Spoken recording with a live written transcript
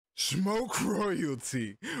Smoke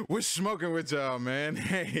royalty. We're smoking with y'all, man.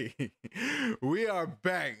 Hey, we are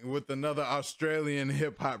back with another Australian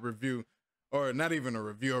hip hop review, or not even a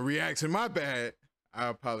review, a reaction. My bad. I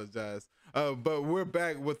apologize. But we're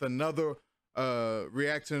back with another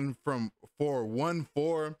reaction for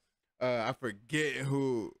ONEFOUR. I forget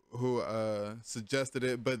who suggested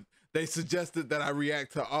it, but they suggested that I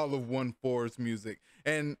react to all of ONEFOUR's music,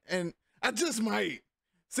 and I just might.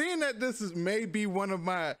 Seeing that this is maybe one of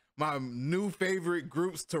my new favorite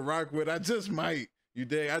groups to rock with, I just might. You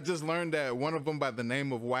dig? I just learned that one of them by the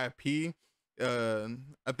name of YP.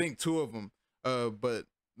 I think two of them, but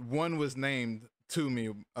one was named to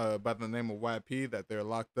me by the name of YP, that they're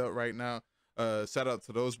locked up right now. Shout out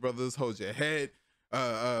to those brothers. Hold your head.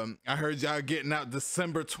 I heard y'all getting out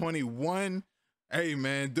December 21. Hey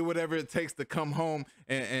man, do whatever it takes to come home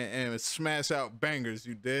and smash out bangers.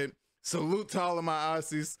 You did. Salute to all of my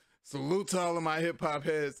Aussies. Salute to all of my hip hop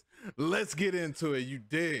heads. Let's get into it. You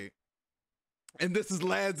dig? And this is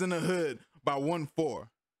Ladz in the Hood by ONEFOUR.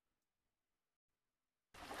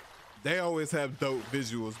 They always have dope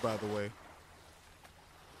visuals, by the way.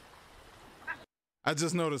 I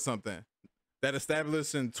just noticed something. That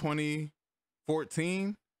established in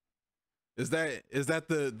 2014. Is that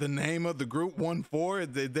the name of the group,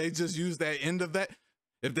 ONEFOUR? Did they just use that end of that?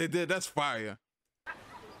 If they did, that's fire.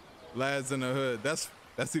 Ladz in the Hood. That's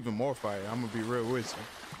even more fire. I'm gonna be real with you.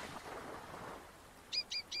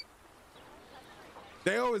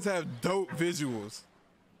 They always have dope visuals.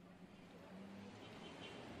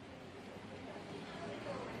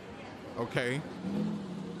 Okay.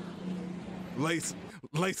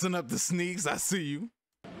 Lacing up the sneaks. I see you.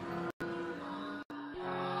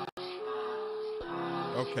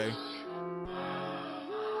 Okay.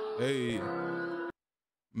 Hey.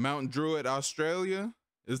 Mount Druitt, Australia.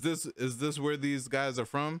 Is this where these guys are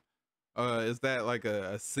from? Is that like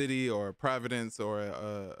a city or a province or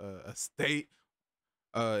a state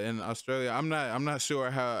in Australia? I'm not sure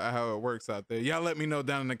how it works out there. Y'all let me know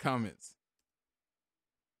down in the comments.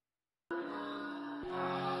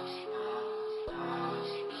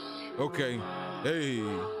 Okay. Hey.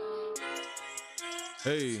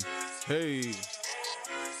 Hey. Hey.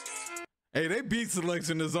 Hey, they beat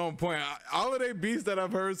selection is on point. All of their beats that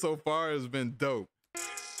I've heard so far has been dope.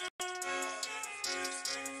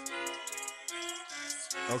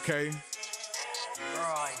 Okay.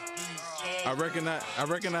 I recognize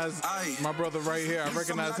my brother right here. I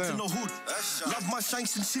recognize him. Love my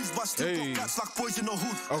shanks and shoes, but still got guts like boys in the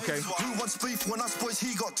hood. Okay. Who wants beef when us boys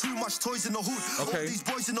he got too much toys in the hood? Okay. All these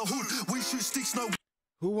boys in the hood, we shoot sticks, no.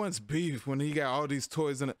 Who wants beef when he got all these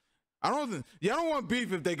toys in it? Y'all don't want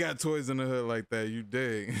beef if they got toys in the hood like that. You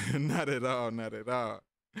dig? Not at all. Not at all.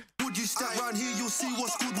 Would you step round here, you'll see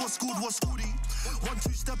what's good, what's good, what's goody.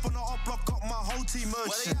 1-2 step on the up block, got my whole team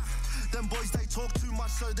merchant. Them boys, they talk too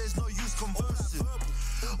much, so there's no use conversing.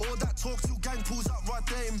 All that talk till gang pulls up right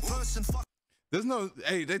there in person. There's no,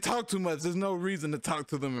 hey, they talk too much. There's no reason to talk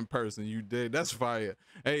to them in person. You dig? That's fire.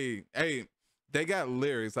 Hey, they got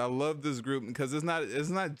lyrics. I love this group because it's not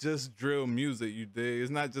just drill music. You dig? It's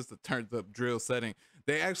not just a turned up drill setting.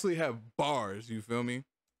 They actually have bars. You feel me?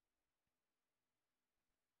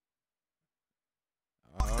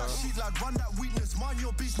 That shit, lad, run that weakness, mind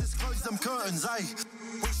your business, close them curtains, aye.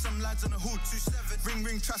 With some lads in the hood, 2-7,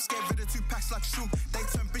 ring, trash, get rid of 2 packs like shoot. They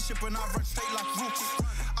turn bishop and I run straight like rooks.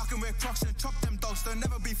 I can wear Crocs and chop them dogs, they'll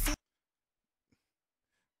never be fooled.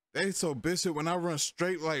 They so bishop when I run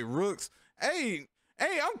straight like rooks. Hey,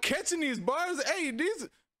 I'm catching these bars. Hey,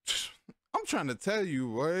 I'm trying to tell you,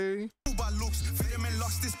 boy. By looks, freedom and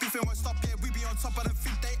lost this beef and won't stop, yeah, we be on top of them,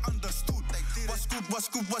 think they understood. What's good, what's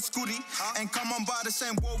good, what's goody? And come on by the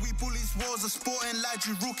same war, we bullies, wars of sport and lads,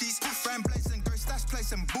 you rookies. Fran place and go stash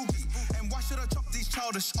place and boogie. And why should I chop these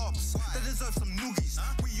childish ops? They deserve some noogies.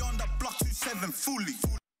 We on the block 2-7 fully.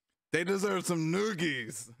 They deserve some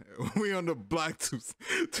noogies. We on the block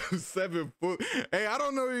 2-7 full. Hey, I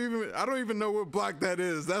don't even know what block that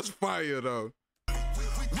is. That's fire though.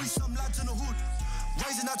 We some lads in the hood,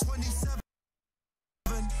 raising that 27.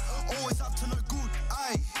 Always up to no good.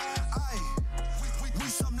 Aye. We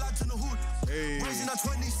some lads in the hood, raising that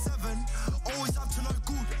 27. Always up to no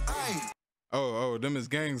good. Aye. Oh, them is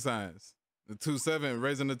gang signs. The 2-7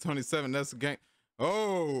 raising the 27. That's a gang.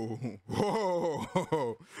 Oh,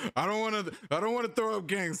 whoa! I don't want to throw up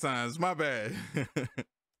gang signs. My bad.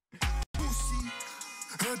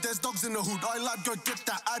 Heard there's dogs in the hood. I like go get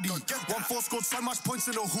that addy. ONEFOUR scored so much points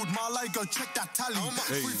in the hood. My like go check that tally.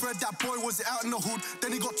 We read that boy was out in the hood.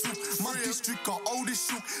 Then he got took. My district got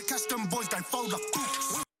oldest shook. Catch them boys, they fold like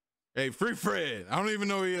cooks. Hey, free Fred. I don't even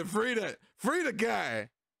know he had free the guy.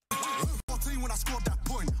 14 when I scored that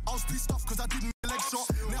point. I was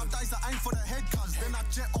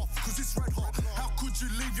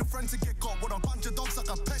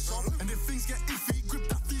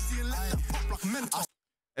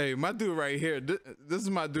Hey, my dude right here. This is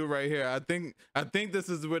my dude right here. I think this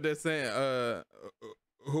is what they're saying.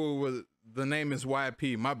 Who was the name is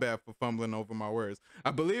YP. My bad for fumbling over my words. I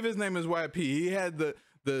believe his name is YP. He had the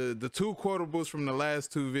two quotables from the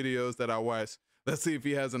last two videos that I watched. Let's see if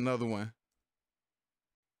he has another one.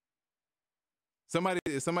 Somebody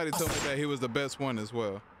told me that he was the best one as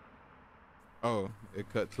well. Oh,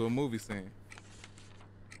 it cut to a movie scene.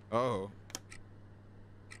 Oh.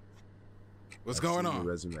 What's going on? Your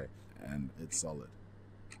resume, and it's solid.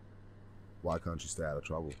 Why can't you stay out of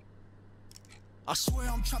trouble? I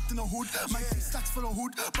swear I'm trapped in the hood. My stacks for the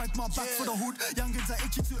hood, break my back for the hood. Youngins are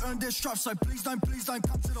itching to earn their straps, so please don't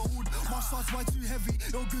come to the hood. My side's way too heavy,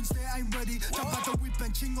 your goons they ain't ready. Jump out the whip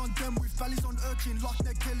and ching on them with valleys on urchin, lock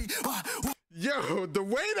their Kelly. Yo, the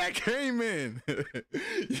way that came in,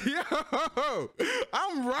 yo,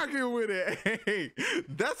 I'm rocking with it. Hey,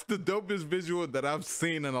 that's the dopest visual that I've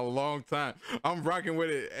seen in a long time. I'm rocking with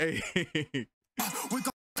it. Hey. We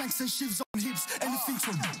got tanks and shivs on hips, anything's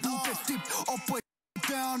from get dipped. Upward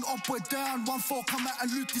down, 1-4, come out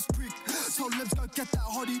and loot this prick. So let's go get that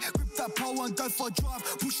hottie, grip that pole and go for a drive.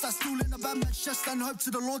 Push that stool in the Batman's chest and hope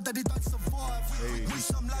to the Lord that he don't survive. Hey. We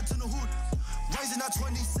some lads in the hood. Raising at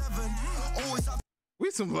 27, always up. We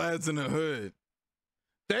some lads in the hood.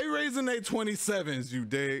 They raising their 27s, you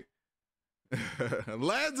dig?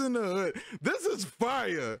 Lads in the hood. This is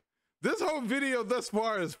fire. This whole video thus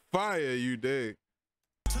far is fire, you dig?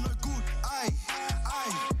 To no good, aye.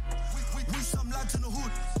 We some lads in the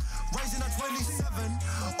hood. Raising at 27,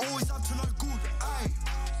 always up to no good, aye.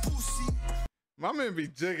 Pussy. My men be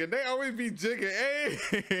jigging. They always be jigging. Hey.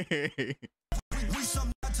 We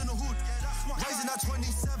some lads in the hood. Raising at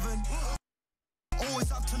 27,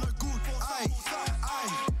 always up to no good, aye.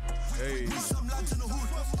 Hey. We some lads in the hood.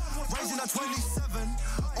 Raising at 27,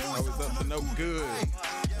 always up to no good.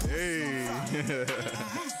 Hey.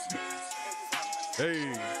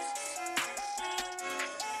 Hey.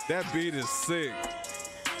 That beat is sick.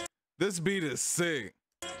 This beat is sick.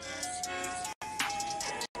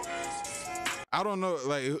 I don't know,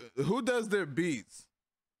 like, who does their beats?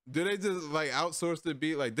 Do they just like outsource the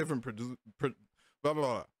beat, like different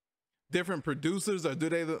different producers, or do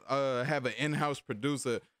they have an in-house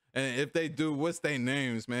producer? And if they do, what's their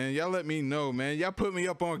names, man? Y'all let me know, man. Y'all put me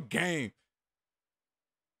up on game.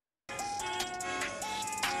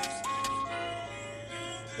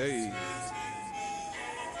 Hey.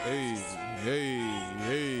 Hey.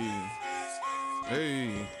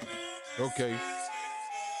 Okay.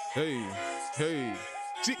 Hey.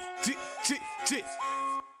 Chit.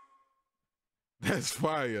 That's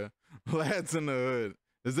fire. Lads in the hood.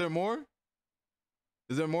 Is there more?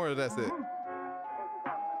 Is there more, or that's it?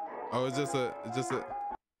 Oh, it's just a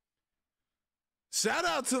shout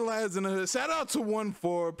out to Lads in the Hood. Shout out to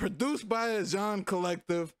ONEFOUR, produced by Gene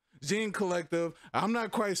Collective. I'm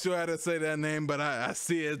not quite sure how to say that name, but I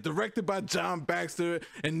see it. Directed by John Baxter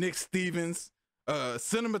and Nick Stevens.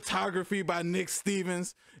 Cinematography by Nick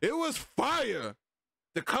Stevens. It was fire.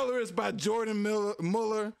 The color is by Jordan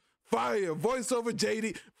Muller. Fire. Voiceover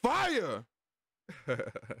JD. Fire.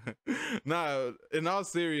 Nah, in all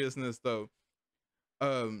seriousness though,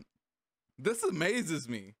 this amazes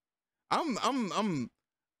me. I'm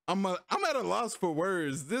at a loss for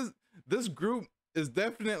words. This group is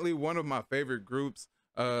definitely one of my favorite groups.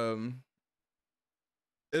 It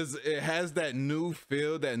has that new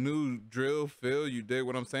feel, that new drill feel, you dig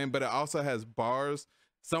what I'm saying? But it also has bars.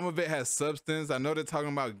 Some of it has substance. I know they're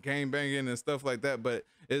talking about gangbanging and stuff like that, but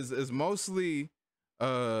it's mostly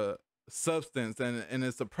substance, and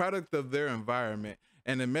it's a product of their environment,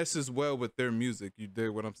 and it meshes well with their music, you dig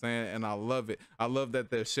what I'm saying? And I love it. I love that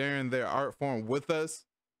they're sharing their art form with us.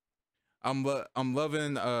 I'm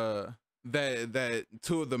loving that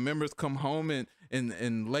two of the members come home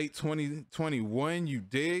in late 2021, you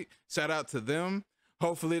dig? Shout out to them.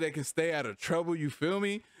 Hopefully they can stay out of trouble, you feel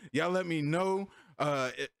me? Y'all let me know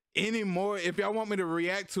any more. If y'all want me to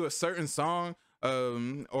react to a certain song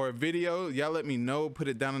or a video, y'all let me know. Put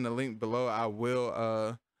it down in the link below. I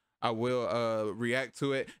will react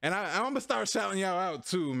to it, and I'm gonna start shouting y'all out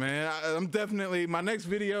too, man. I'm definitely, my next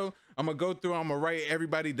video, I'm gonna go through, I'm gonna write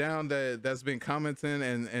everybody down that's been commenting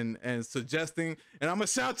and suggesting, and I'm gonna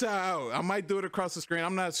shout y'all out. I might do it across the screen.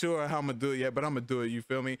 I'm not sure how I'm gonna do it yet, but I'm gonna do it, you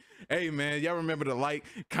feel me? Hey man, y'all remember to like,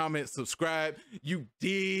 comment, subscribe, you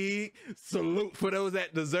dig? Salute for those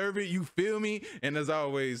that deserve it, you feel me? And as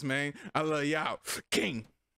always, man, I love y'all. King.